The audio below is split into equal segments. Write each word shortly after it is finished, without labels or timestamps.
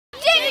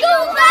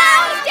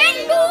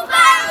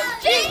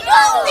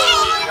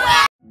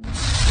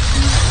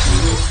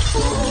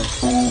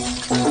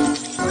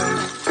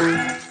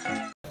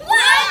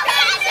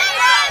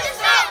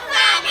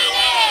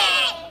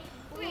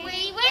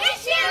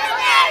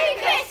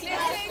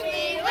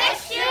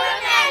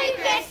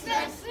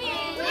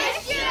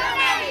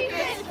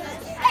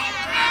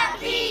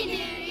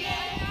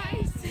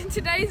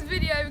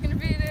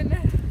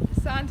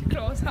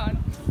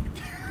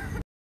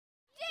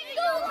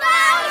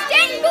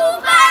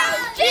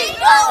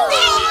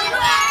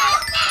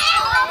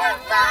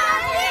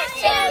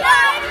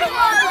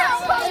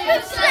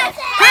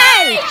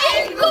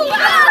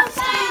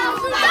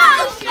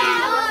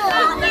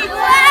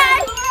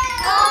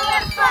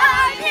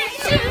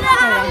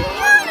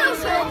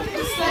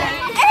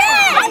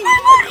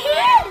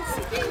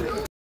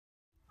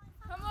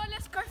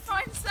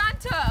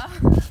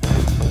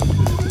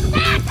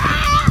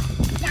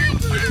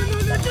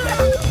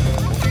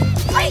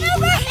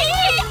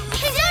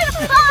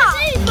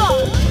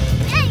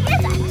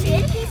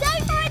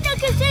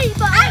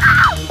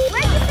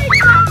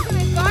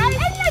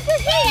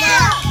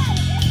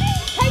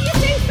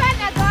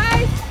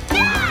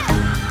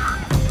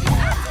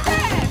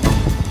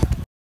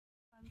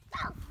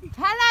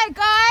Hello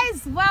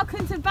guys,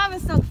 welcome to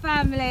Bummerstock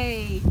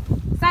family.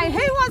 So who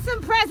wants some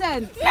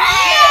presents? Yeah!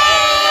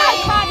 I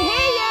can't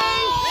hear you.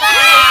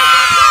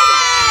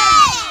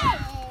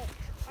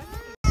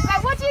 So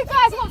what do you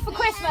guys want for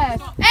Christmas?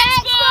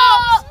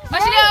 Xbox!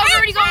 Actually, I've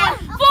already got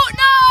one.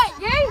 Fortnite!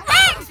 You?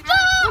 Xbox!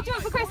 What do you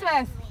want for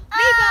Christmas?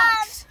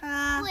 V-Bucks!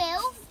 Xbox!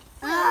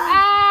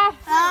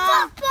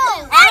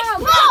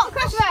 Xbox! For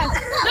Christmas?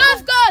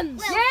 Nerf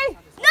guns! You?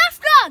 Nerf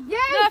gun! You?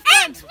 Nerf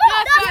guns!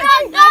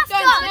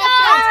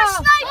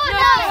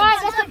 Right,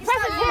 there's some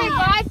presents here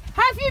guys.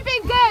 Have you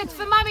been good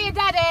for Mummy and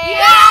Daddy?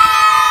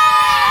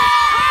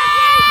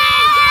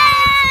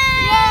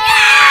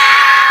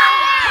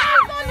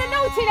 Who's on the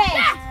naughty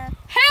list?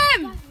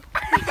 Him!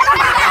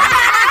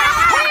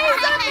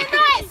 Who's on the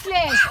nice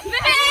list?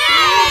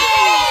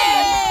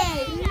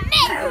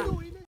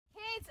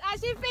 Kids, as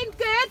you've been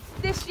good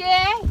this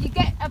year, you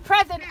get a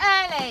present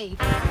early.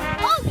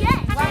 Oh, yeah!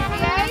 One for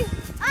you.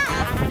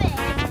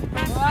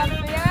 One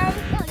for you.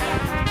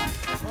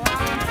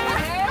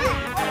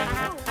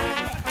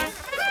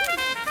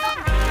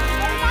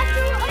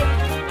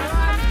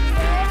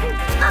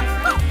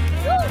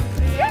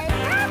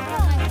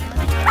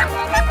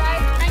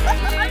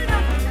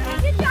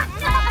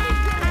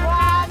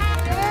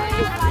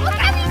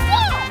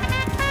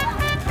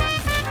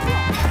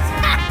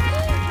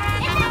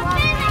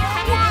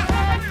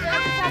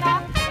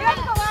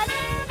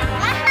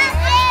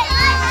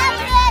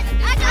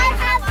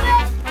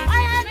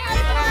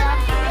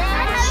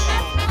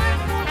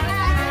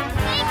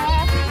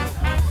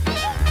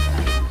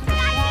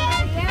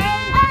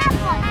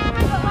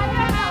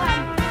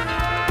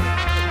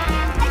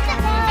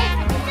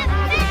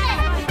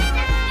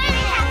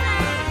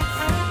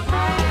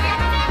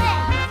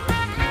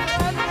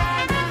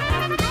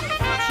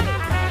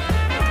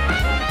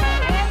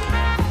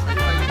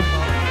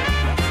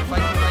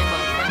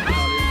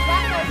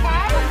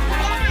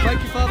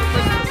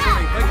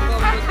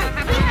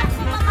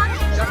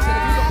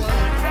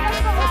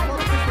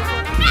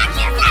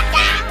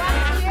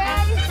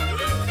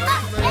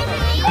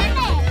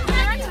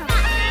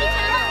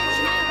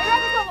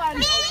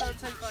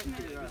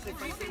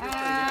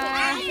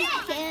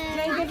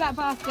 That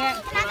basket.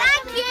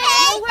 Thank you!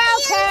 You're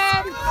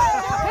welcome!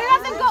 Who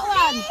hasn't got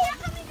one?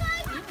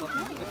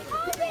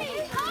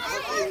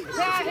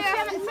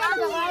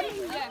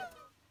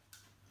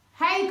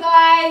 Hey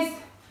guys!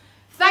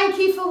 Thank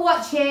you for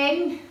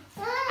watching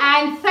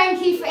and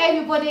thank you for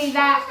everybody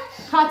that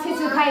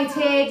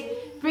participated,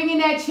 bringing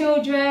their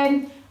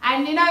children,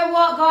 and you know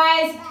what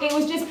guys, it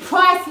was just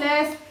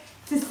priceless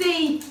to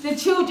see the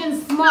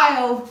children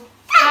smile,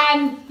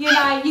 and you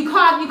know you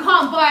can't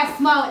buy a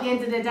smile at the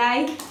end of the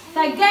day.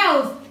 So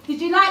girls,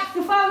 did you like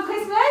the Father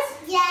Christmas?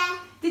 Yeah.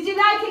 Did you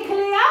like it,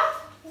 Kalia?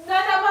 No,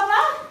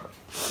 Mama?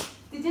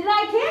 Did you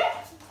like it?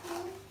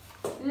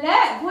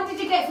 Look, what did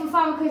you get from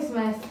Father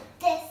Christmas?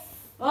 This.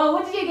 Oh,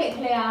 what did you get,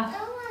 Kalia? I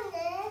want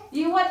it.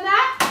 You want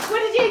that? What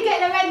did you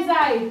get,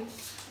 Lorenzo?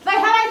 Say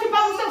hello to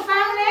Bummerstock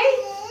family.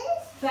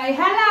 Say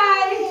hello.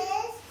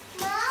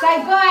 So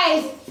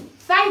guys,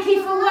 thank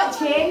you for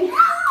watching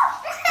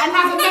and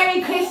have a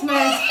Merry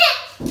Christmas.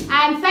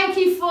 And thank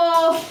you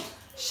for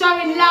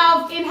showing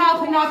love in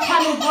helping our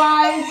channel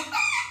grow.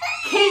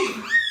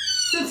 Keep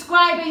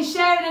subscribing,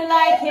 sharing and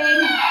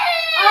liking.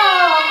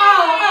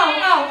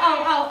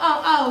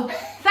 Oh.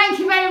 Thank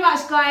you very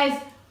much guys.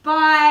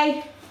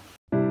 Bye.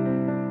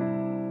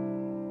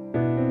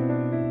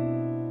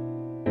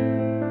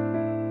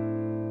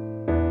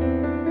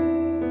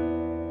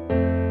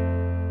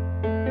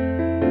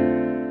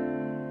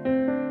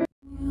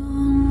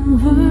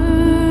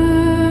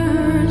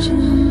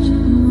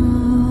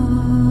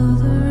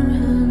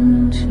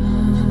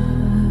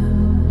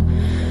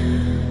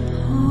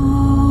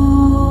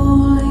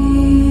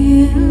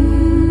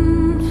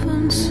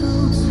 So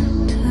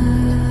tender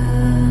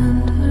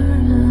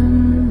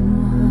and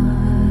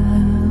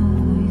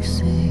mild.